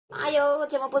Majo,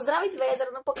 ćemo pozdraviti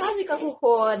Vedranu, pokaži kako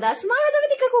hodaš. Majo, da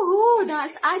vidi kako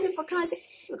hodaš. Ajde, pokaži.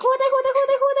 Hodaj, hodaj,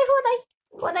 hodaj, hodaj, hodaj.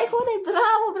 Hodaj, hodaj,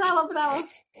 bravo, bravo, bravo.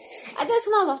 Ajde još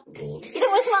malo.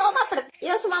 Idemo još malo napred,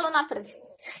 još malo napred.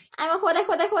 Ajmo, hodaj,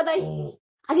 hodaj, hodaj.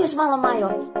 Ajde još malo, Majo.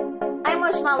 Ajmo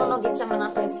još malo nogicama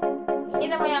napred.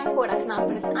 Idemo jedan korak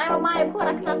napred. Ajmo, Majo,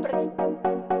 korak napred.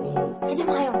 Ajde,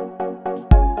 Majo.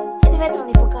 Ajde,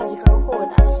 Vedrani, pokaži kako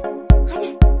hodaš. Ajde.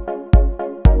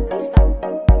 Ništa.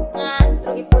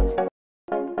 Drugi put.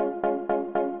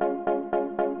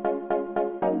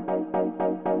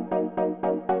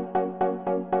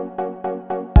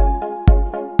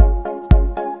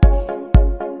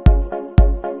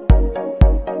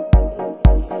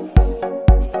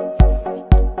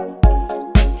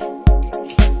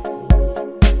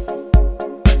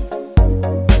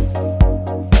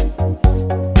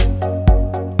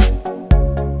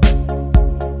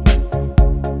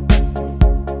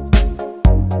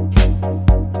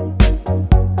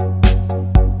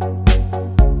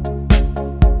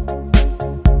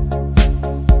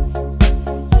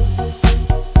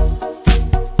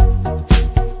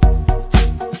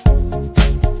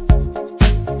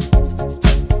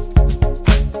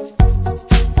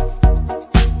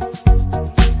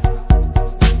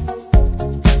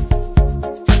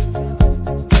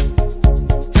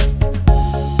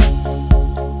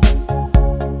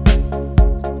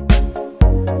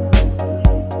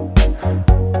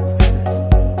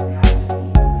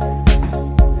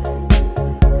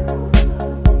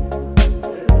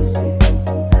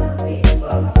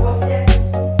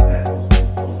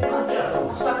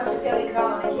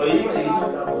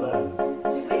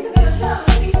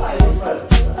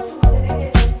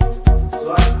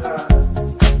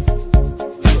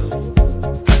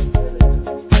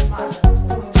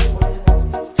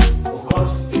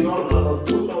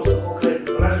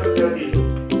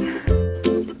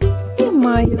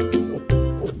 Maja.